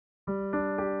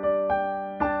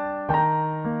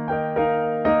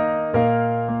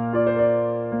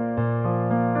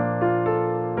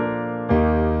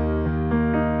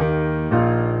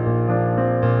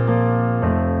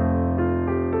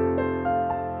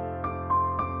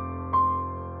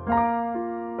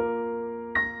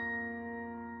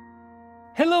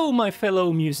Hello my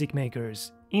fellow music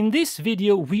makers! In this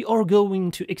video we are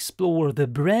going to explore the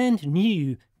brand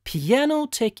new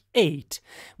Pianoteq 8,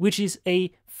 which is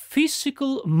a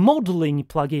physical modeling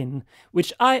plugin,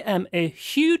 which I am a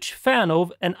huge fan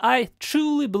of, and I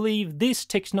truly believe this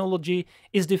technology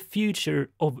is the future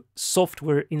of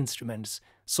software instruments.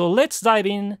 So let's dive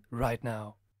in right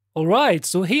now. Alright,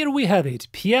 so here we have it,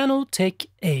 Pianoteq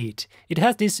 8. It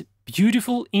has this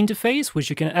beautiful interface which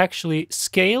you can actually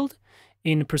scale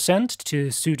in percent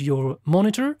to suit your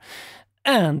monitor,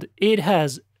 and it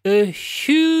has a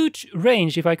huge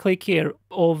range, if I click here,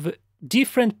 of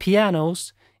different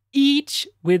pianos, each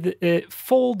with a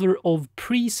folder of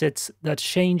presets that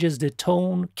changes the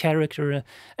tone, character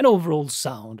and overall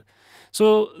sound.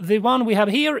 So the one we have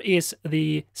here is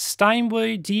the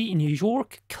Steinway D in New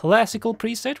York classical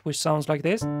preset, which sounds like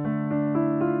this.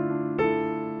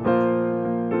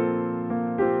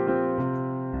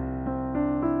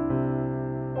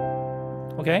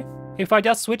 Okay, if I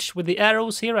just switch with the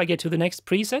arrows here, I get to the next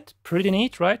preset. Pretty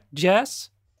neat, right? Jazz.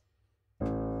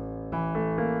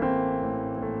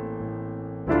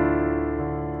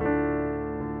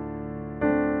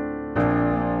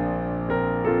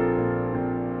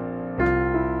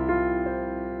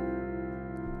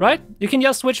 Right? You can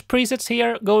just switch presets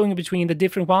here, going between the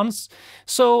different ones.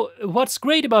 So what's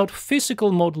great about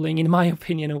physical modeling, in my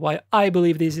opinion, and why I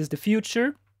believe this is the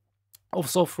future of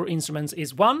software instruments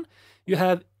is, one, you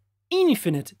have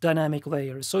infinite dynamic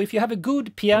layers. So if you have a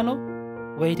good piano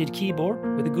weighted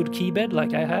keyboard with a good keybed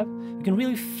like I have, you can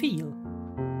really feel.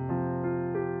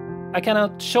 I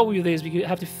cannot show you this because you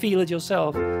have to feel it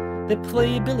yourself. The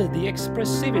playability, the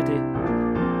expressivity.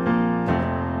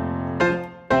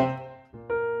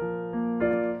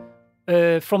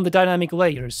 From the dynamic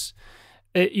layers.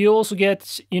 You also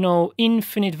get,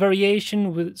 infinite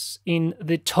variation in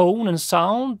the tone and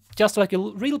sound, just like a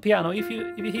real piano. If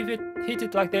you hit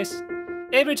it like this,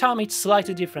 every time it's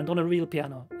slightly different on a real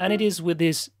piano. And it is with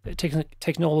this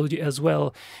technology as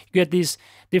well. You get these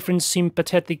different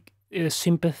sympathetic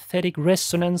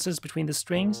resonances between the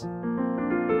strings.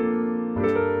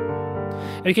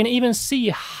 And you can even see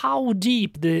how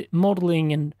deep the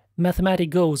modeling and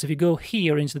mathematics goes. If you go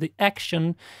here into the action,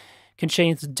 you can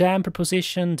change the damper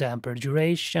position, damper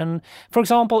duration. For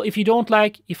example, if you don't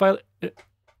like, if I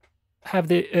have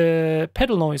the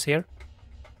pedal noise here,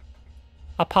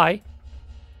 up high,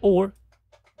 or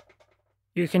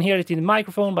you can hear it in the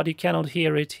microphone, but you cannot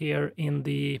hear it here in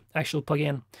the actual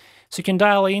plugin. So you can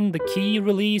dial in the key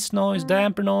release noise,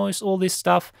 damper noise, all this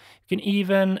stuff. You can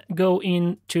even go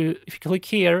into, if you click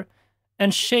here,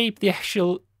 and shape the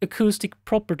actual acoustic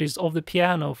properties of the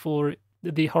piano for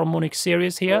the harmonic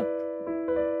series here.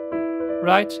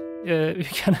 Right? You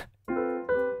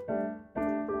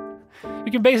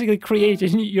can basically create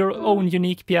your own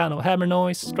unique piano. Hammer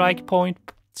noise, strike point,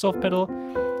 soft pedal,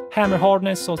 hammer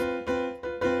hardness, so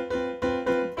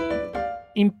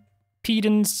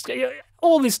impedance,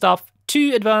 all this stuff.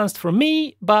 Too advanced for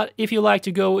me, but if you like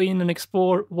to go in and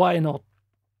explore, why not?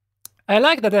 I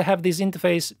like that I have this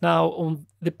interface now on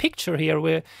the picture here,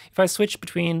 where if I switch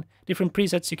between different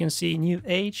presets, you can see New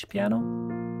Age piano.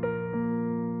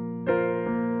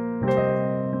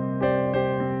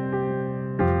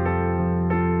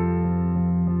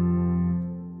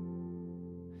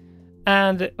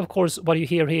 And of course, what you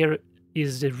hear here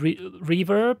is the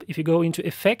reverb. If you go into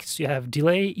effects, you have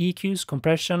delay, EQs,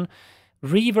 compression,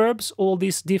 reverbs, all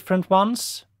these different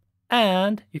ones.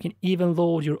 And you can even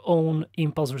load your own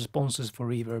impulse responses for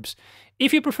reverbs.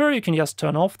 If you prefer, you can just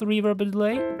turn off the reverb and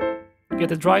delay, get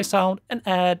a dry sound, and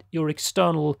add your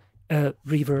external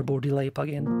reverb or delay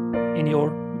plugin in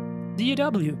your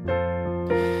DAW.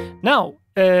 Now,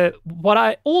 what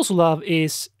I also love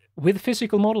is, with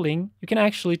physical modeling, you can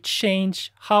actually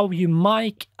change how you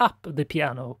mic up the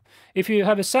piano. If you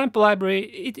have a sample library,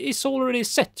 it is already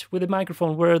set with a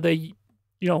microphone where they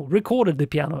recorded the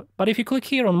piano. But if you click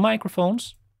here on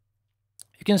microphones,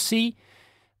 you can see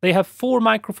they have 4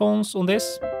 microphones on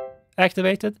this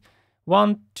activated.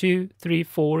 1, 2, 3,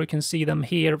 4. You can see them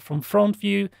here from front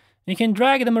view. You can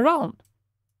drag them around.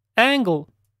 Angle.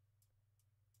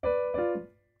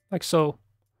 Like so.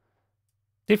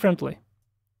 Differently.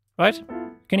 Right?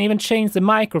 You can even change the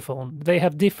microphone. They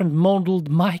have different modeled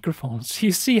microphones.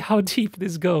 You see how deep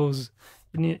this goes.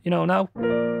 Now.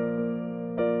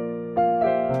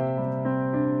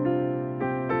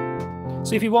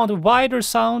 So if you want a wider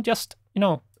sound, just,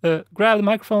 grab the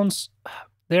microphones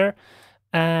there,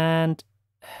 and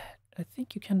I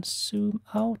think you can zoom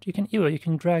out. You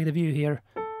can drag the view here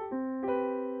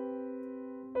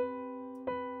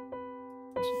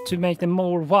to make them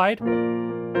more wide.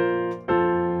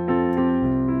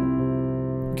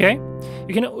 You Okay,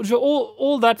 you can do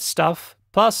all that stuff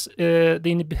plus the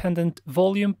independent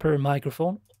volume per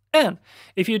microphone. And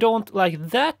if you don't like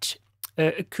that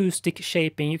acoustic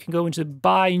shaping, you can go into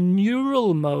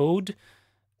binaural mode,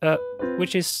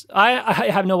 which is,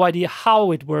 I have no idea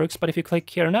how it works, but if you click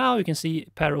here now, you can see a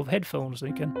pair of headphones,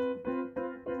 and you can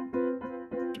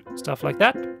do stuff like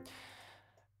that.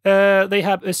 They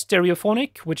have a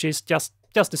stereophonic, which is just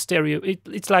a stereo.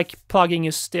 It's like plugging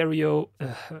a stereo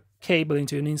cable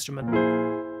into an instrument.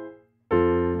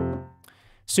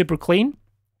 Super clean.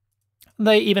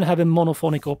 They even have a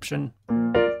monophonic option.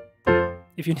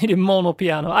 If you need a mono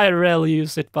piano, I rarely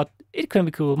use it, but it can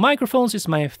be cool. Microphones is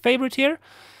my favorite here.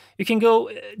 You can go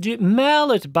do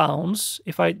mallet bounce.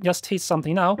 If I just hit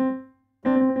something now,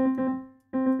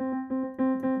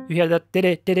 you hear that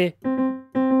diddy.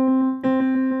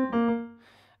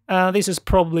 This is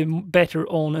probably better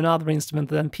on another instrument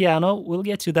than piano. We'll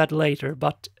get to that later,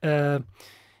 but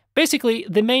basically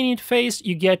the main interface,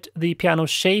 you get the piano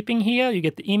shaping here, you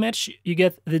get the image, you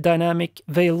get the dynamic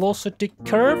velocity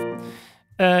curve.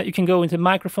 You can go into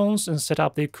microphones and set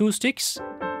up the acoustics,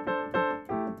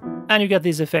 and you get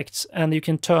these effects, and you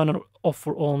can turn off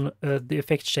or on the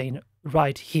effect chain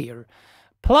right here.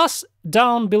 Plus,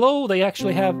 down below they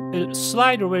actually have a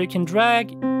slider where you can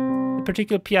drag a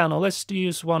particular piano. Let's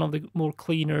use one of the more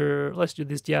cleaner, let's do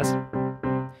this jazz.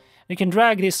 You can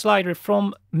drag this slider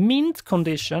from mint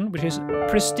condition, which is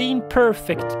pristine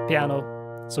perfect piano,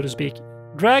 so to speak.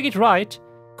 Drag it right,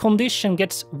 condition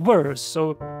gets worse,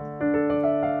 so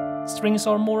strings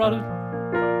are more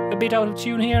a bit out of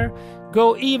tune here.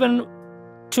 Go even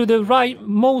to the right,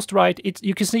 most right,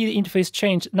 you can see the interface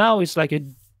change. Now it's like a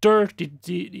dirty,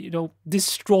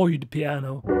 destroyed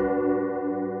piano.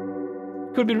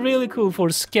 Could be really cool for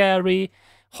scary,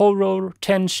 horror,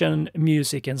 tension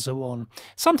music and so on.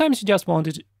 Sometimes you just want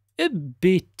it a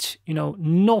bit,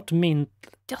 not mint,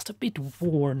 just a bit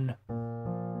worn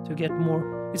to get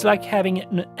more. It's like having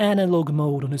an analog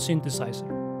mode on a synthesizer.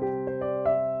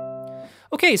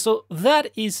 Okay, so that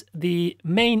is the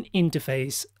main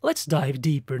interface. Let's dive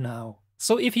deeper now.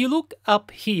 So if you look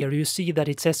up here, you see that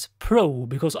it says Pro,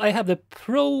 because I have the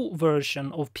Pro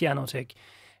version of Pianoteq.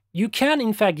 You can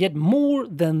in fact get more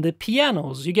than the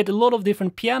pianos. You get a lot of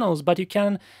different pianos, but you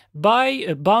can buy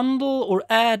a bundle or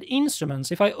add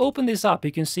instruments. If I open this up,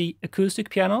 you can see acoustic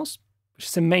pianos, which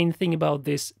is the main thing about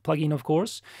this plugin, of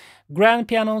course. Grand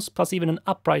pianos, plus even an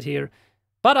upright here.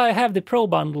 But I have the Pro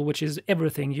bundle, which is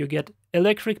everything. You get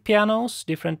electric pianos,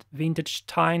 different vintage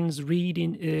tines,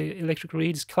 electric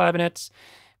reeds, clavinets,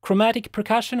 chromatic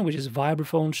percussion, which is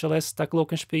vibraphone, celesta,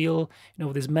 glockenspiel,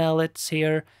 these mallets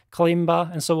here,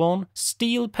 kalimba, and so on.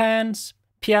 Steel pans,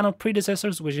 piano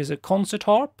predecessors, which is a concert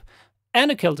harp, and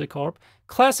a Celtic harp.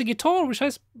 Classic guitar, which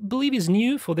I believe is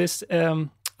new for this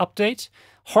update.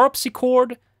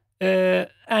 Harpsichord,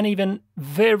 and even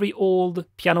very old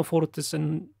pianofortes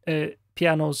and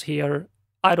pianos here.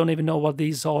 I don't even know what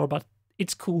these are, but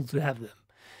it's cool to have them.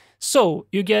 So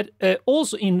you get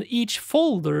also in each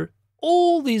folder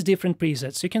all these different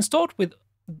presets. You can start with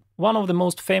one of the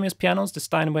most famous pianos, the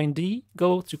Steinway in D.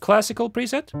 Go to classical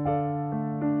preset.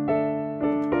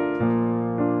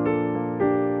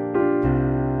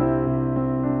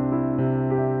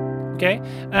 Okay,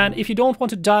 and if you don't want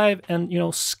to dive and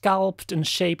sculpt and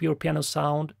shape your piano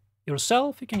sound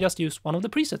yourself, you can just use one of the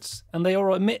presets, and they are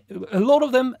a lot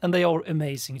of them, and they are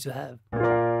amazing to have.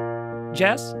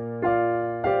 Jazz.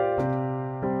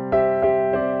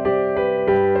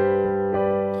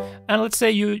 And let's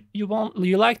say you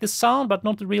like the sound, but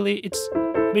not really, it's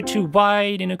a bit too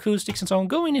wide in acoustics and so on.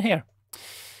 Go in here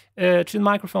to the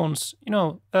microphones,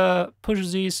 push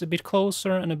these a bit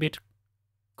closer and a bit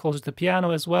closer to the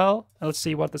piano as well. And let's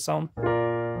see what the sound,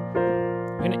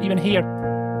 you can even hear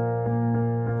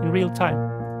in real time.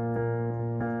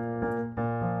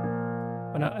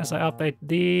 As I update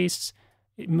these,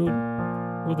 it move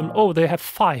them. Oh, they have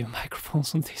 5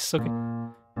 microphones on this. Okay.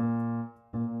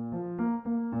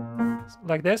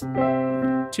 Like this,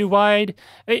 too wide.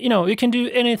 You can do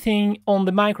anything on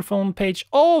the microphone page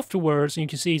afterwards, and you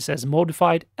can see it says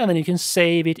modified, and then you can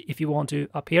save it if you want to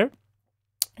up here.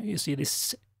 You see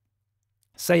this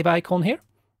save icon here.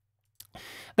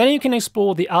 Then you can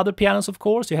explore the other pianos, of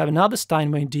course. You have another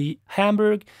Steinway D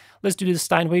Hamburg. Let's do the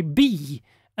Steinway B,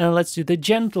 and let's do the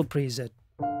gentle preset.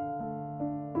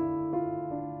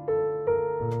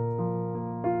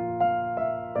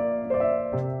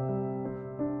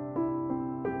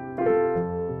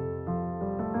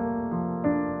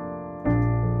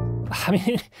 I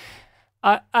mean,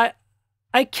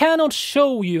 I cannot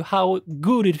show you how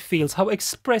good it feels, how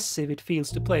expressive it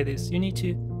feels to play this. You need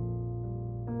to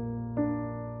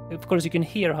of course, you can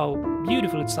hear how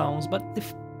beautiful it sounds, but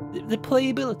the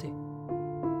playability.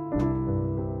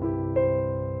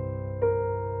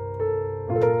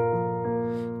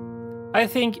 I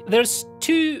think there's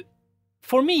two,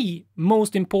 for me,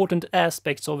 most important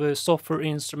aspects of a software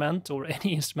instrument or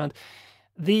any instrument.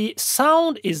 The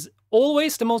sound is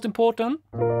always the most important.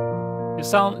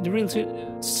 The real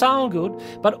sound good,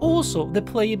 but also the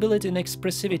playability and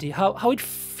expressivity, how it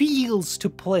feels to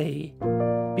play,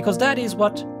 because that is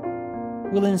what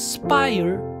will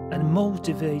inspire and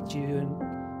motivate you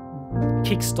and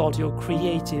kickstart your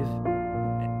creative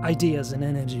ideas and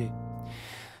energy.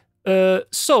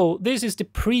 So this is the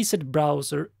preset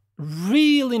browser.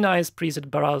 Really nice preset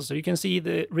browser. You can see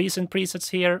the recent presets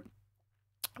here.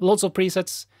 Lots of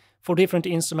presets for different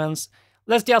instruments.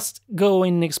 Let's just go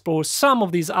and explore some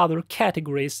of these other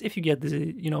categories if you get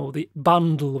the, the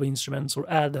bundle of instruments or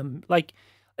add them. Like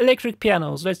electric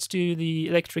pianos. Let's do the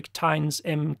Electric Tynes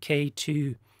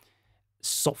MK2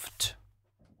 Soft.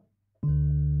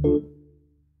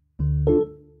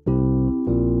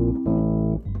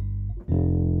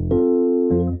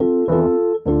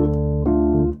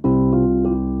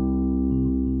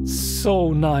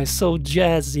 So nice, so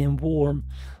jazzy and warm.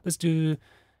 Let's do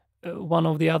one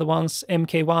of the other ones,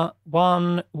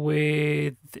 MK1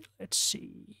 with, let's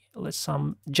see,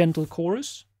 some gentle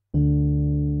chorus.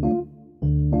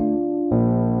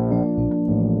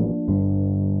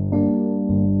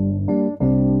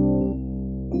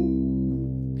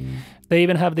 They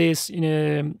even have this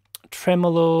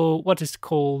tremolo, what is it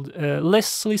called,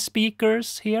 Leslie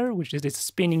speakers here, which is this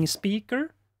spinning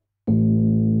speaker.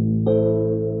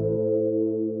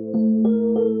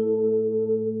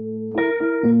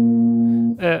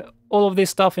 All of this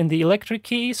stuff in the electric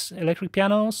keys, electric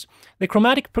pianos. The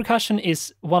chromatic percussion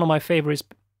is one of my favorites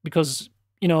because,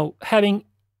 having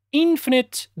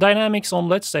infinite dynamics on,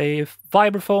 let's say, a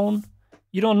vibraphone,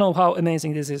 you don't know how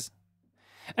amazing this is.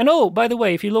 And oh, by the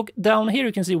way, if you look down here,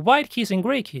 you can see white keys and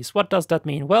gray keys. What does that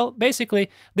mean? Well, basically,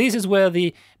 this is where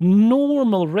the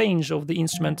normal range of the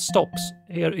instrument stops.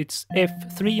 Here it's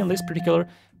F3 on this particular,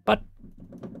 but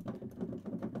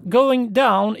going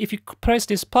down, if you press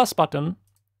this plus button,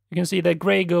 you can see that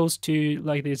gray goes to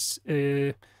like this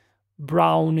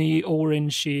browny,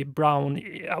 orangey, brown,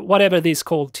 whatever this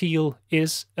called, teal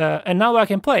is. And now I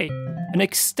can play an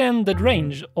extended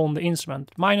range on the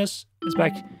instrument. Minus is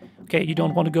back. Okay, you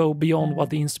don't want to go beyond what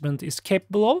the instrument is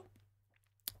capable of.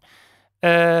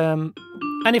 And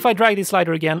if I drag this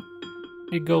slider again,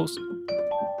 it goes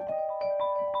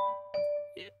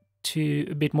to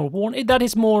a bit more worn. That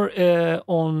is more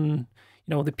on,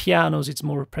 the pianos, it's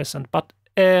more present. But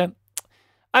I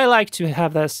like to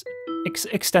have this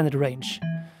extended range.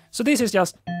 So this is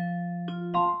just,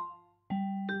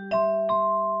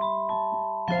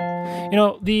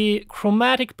 the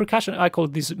chromatic percussion, I call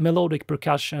this melodic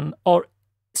percussion, are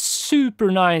super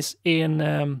nice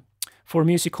in for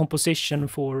music composition,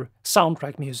 for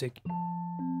soundtrack music.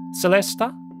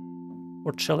 Celesta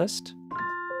or Celeste.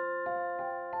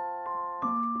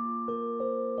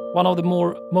 One of the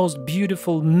most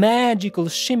beautiful, magical,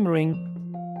 shimmering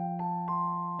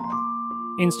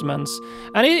instruments.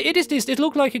 And it is this, it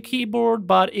looks like a keyboard,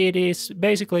 but it is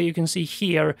basically, you can see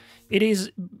here, it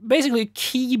is basically a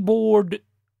keyboard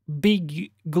big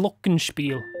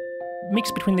glockenspiel.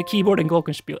 Mix between the keyboard and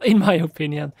glockenspiel, in my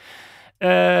opinion.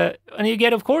 And you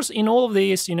get, of course, in all of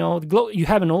these, you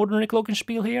have an ordinary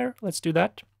glockenspiel here. Let's do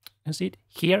that. You see it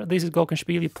here. This is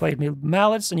glockenspiel. You play with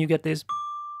mallets and you get this.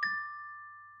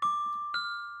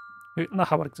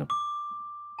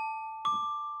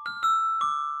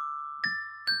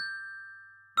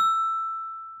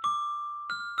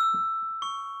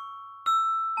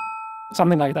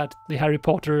 Something like that, the Harry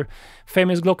Potter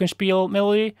famous glockenspiel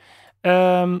melody.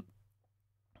 And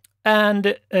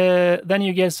then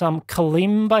you get some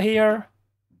kalimba here.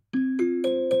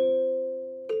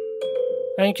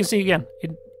 And you can see again,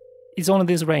 it's on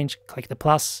this range. Click the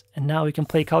plus, and now you can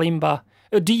play kalimba,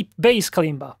 a deep bass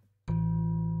kalimba.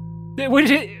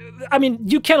 I mean,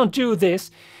 you cannot do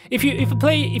this. If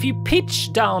you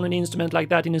pitch down an instrument like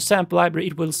that in a sample library,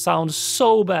 it will sound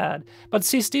so bad. But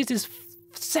since this is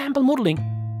sample modeling,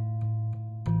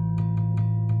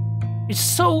 it's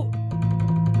so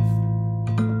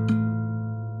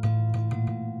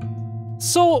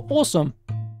awesome.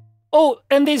 Oh,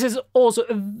 and this is also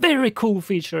a very cool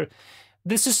feature.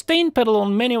 The sustain pedal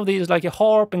on many of these, like a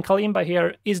harp and kalimba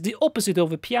here, is the opposite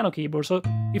of a piano keyboard. So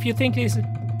if you think this,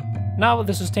 now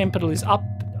the sustain pedal is up,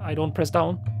 I don't press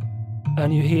down,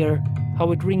 and you hear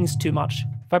how it rings too much.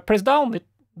 If I press down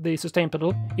the sustain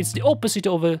pedal, it's the opposite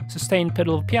of a sustain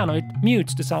pedal of piano. It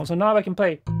mutes the sound, so now I can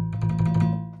play.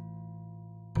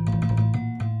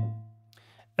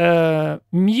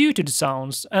 muted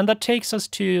sounds, and that takes us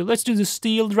to, let's do the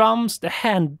steel drums, the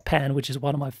handpan, which is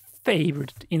one of my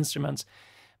favorite instruments.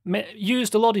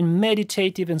 Used a lot in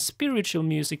meditative and spiritual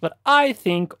music, but I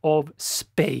think of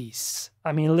space.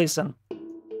 I mean, listen.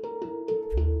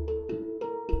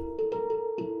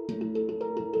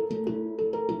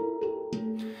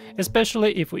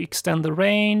 Especially if we extend the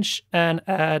range and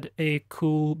add a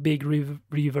cool big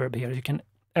reverb here. You can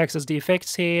access the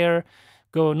effects here.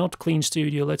 Go not clean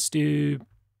studio, let's do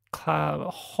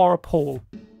harp hall.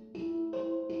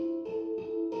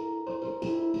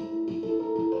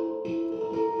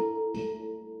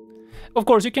 Of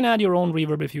course, you can add your own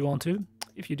reverb if you want to,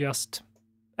 if you just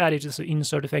add it as an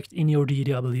insert effect in your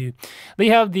DAW. They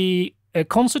have the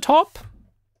concert harp.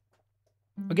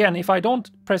 Again, if I don't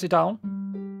press it down,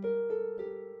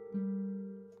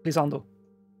 glissando.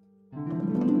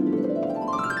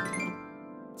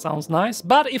 Sounds nice,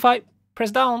 but if I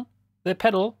press down the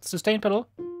pedal, sustain pedal,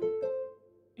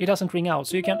 it doesn't ring out,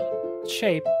 so you can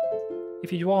shape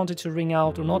if you want it to ring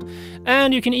out or not.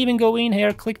 And you can even go in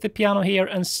here, click the piano here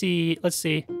and see, let's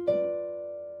see,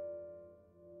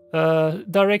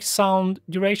 direct sound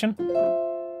duration,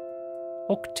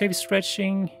 octave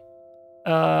stretching,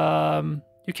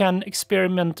 you can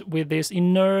experiment with this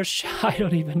inertia, I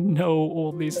don't even know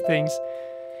all these things.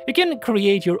 You can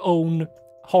create your own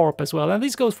harp as well, and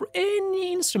this goes for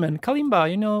any instrument. Kalimba,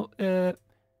 you know,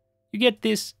 you get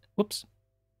this, whoops,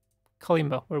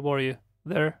 kalimba, where were you?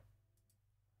 There.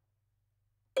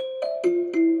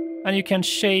 And you can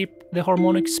shape the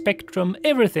harmonic spectrum,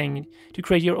 everything, to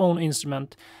create your own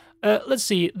instrument. Let's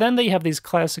see, then they have this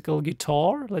classical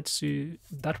guitar. Let's see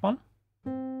that one.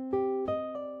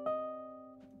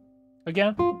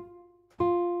 Again.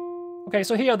 Okay,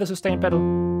 so here the sustain pedal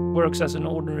works as an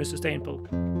ordinary sustain pedal.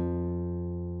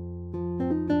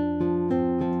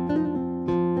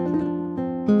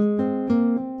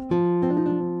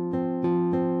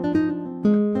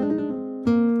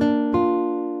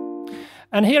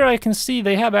 And here I can see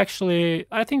they have actually,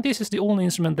 I think this is the only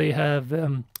instrument they have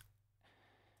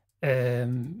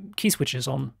key switches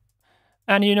on.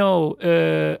 And you know,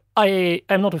 I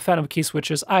am not a fan of key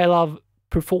switches. I love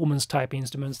performance type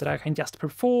instruments that I can just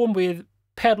perform with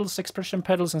pedals, expression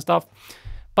pedals and stuff.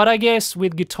 But I guess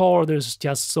with guitar there's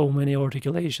just so many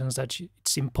articulations that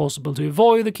it's impossible to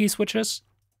avoid the key switches.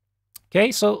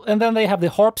 Okay, so, and then they have the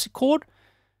harpsichord,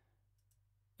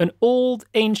 an old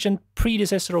ancient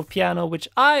predecessor of piano, which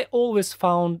I always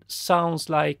found sounds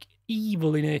like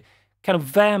evil in a kind of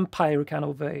vampire kind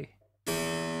of way.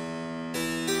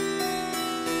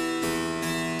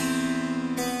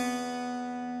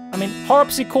 I mean,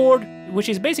 harpsichord, which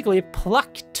is basically a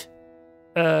plucked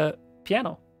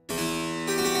piano.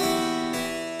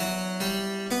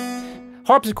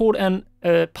 Harpsichord and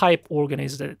pipe organ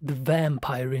is the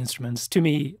vampire instruments to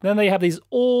me. Then they have these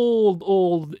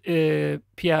old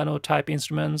piano type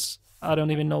instruments. I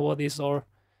don't even know what these are.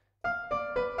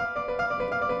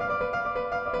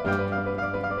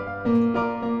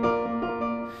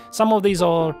 Some of these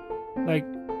are like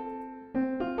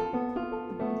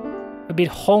a bit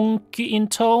honky in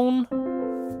tone.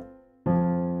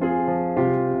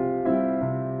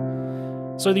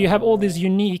 So you have all these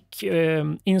unique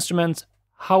instruments.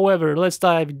 However, let's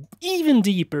dive even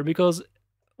deeper, because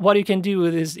what you can do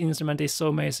with this instrument is so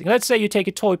amazing. Let's say you take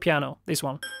a toy piano, this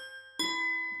one.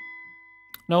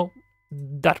 No,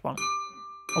 that one.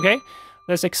 Okay,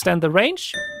 let's extend the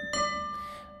range.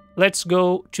 Let's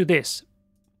go to this.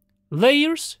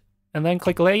 Layers, and then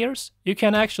click layers. You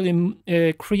can actually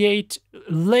create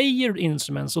layered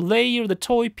instruments. So layer the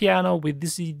toy piano with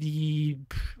the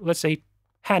let's say,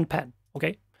 handpan,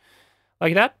 okay?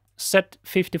 Like that. Set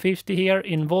 50-50 here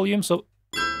in volume, so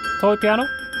toy piano,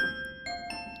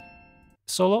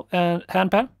 solo, and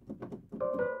handpan.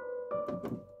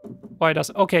 Why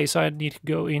does it? Okay, so I need to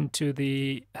go into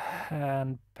the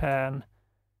handpan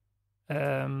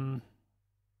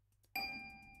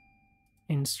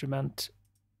instrument.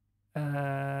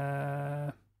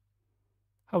 How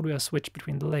do I switch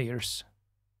between the layers?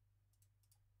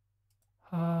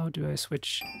 How do I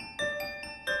switch?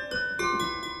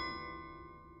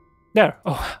 There.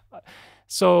 Oh,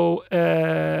 so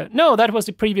no, that was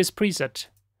the previous preset.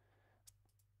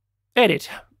 Edit.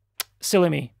 Silly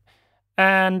me.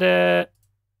 And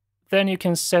then you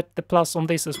can set the plus on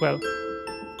this as well.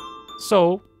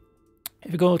 So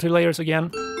if you go to layers again,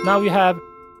 now you have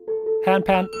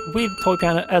handpan with toy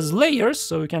piano as layers,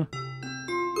 so you can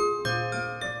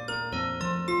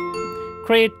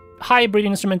create hybrid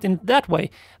instrument in that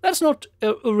way. That's not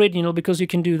original, because you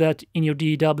can do that in your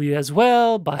DAW as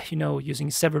well by, you know, using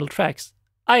several tracks.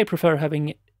 I prefer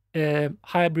having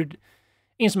hybrid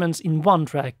instruments in one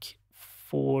track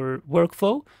for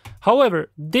workflow.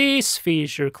 However, this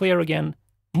feature, clear again,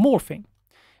 morphing.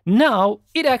 Now,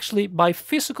 it actually, by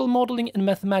physical modeling and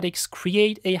mathematics,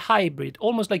 create a hybrid,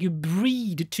 almost like you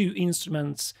breed two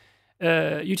instruments.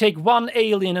 You take one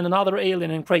alien and another alien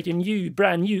and create a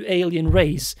brand new alien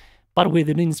race, but with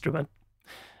an instrument.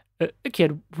 Okay,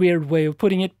 weird way of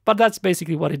putting it, but that's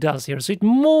basically what it does here. So it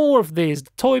morphs this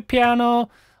toy piano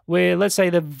with, let's say,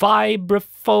 the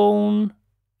vibraphone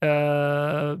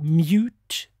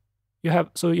mute. You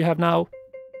have now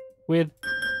with...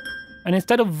 And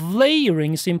instead of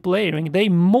layering, simple layering, they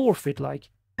morph it like.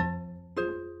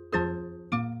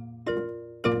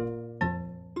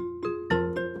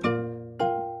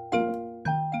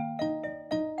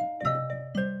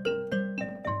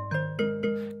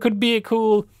 Could be a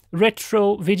cool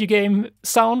retro video game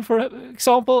sound, for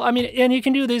example. I mean, and you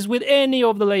can do this with any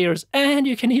of the layers, and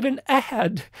you can even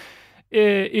add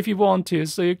if you want to.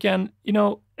 So you can, you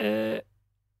know,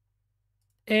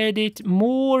 edit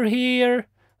more here.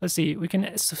 Let's see, we can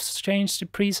change the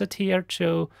preset here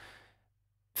to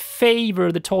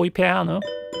favor the toy piano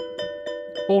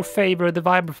or favor the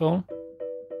vibraphone.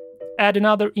 Add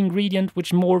another ingredient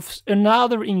which morphs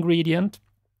another ingredient.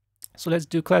 So let's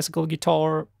do classical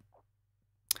guitar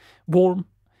warm.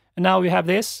 And now we have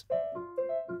this.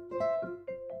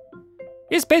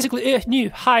 It's basically a new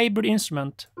hybrid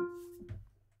instrument.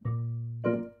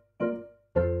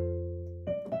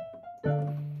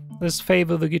 Let's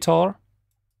favor the guitar.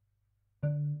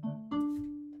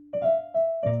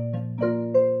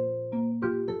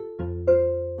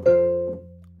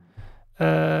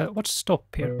 What's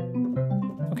stop here?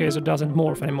 Okay, so it doesn't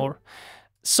morph anymore.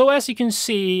 So as you can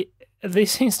see,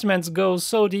 these instruments go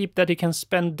so deep that you can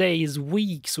spend days,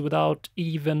 weeks without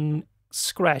even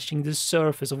scratching the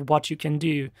surface of what you can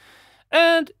do.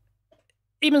 And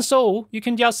even so, you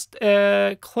can just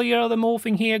clear the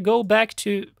morphing here, go back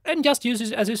to, and just use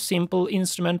it as a simple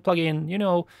instrument plugin. You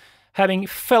know, having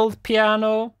felt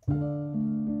piano.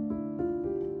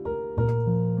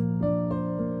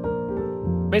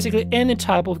 Basically any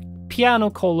type of piano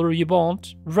color you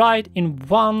want, right in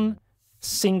one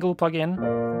single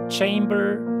plugin.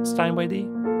 Chamber, Steinway D.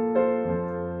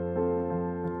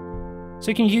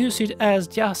 So you can use it as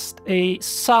just a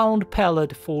sound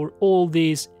palette for all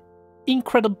these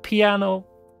incredible piano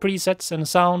presets and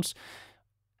sounds.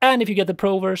 And if you get the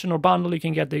Pro version or bundle, you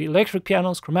can get the electric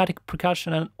pianos, chromatic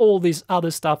percussion, and all this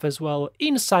other stuff as well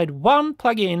inside one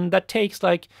plugin that takes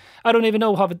like, I don't even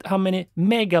know how many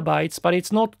megabytes, but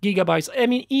it's not gigabytes. I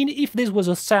mean, if this was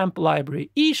a sample library,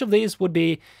 each of these would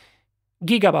be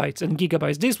gigabytes and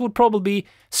gigabytes. This would probably be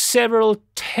several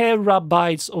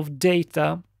terabytes of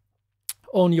data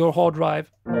on your hard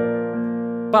drive.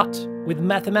 But with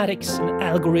mathematics and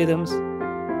algorithms,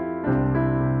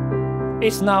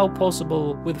 it's now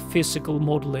possible with physical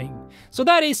modeling. So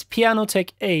that is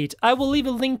Pianoteq 8. I will leave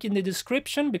a link in the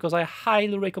description because I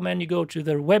highly recommend you go to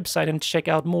their website and check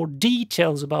out more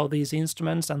details about these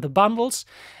instruments and the bundles.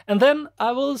 And then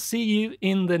I will see you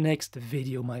in the next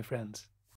video, my friends.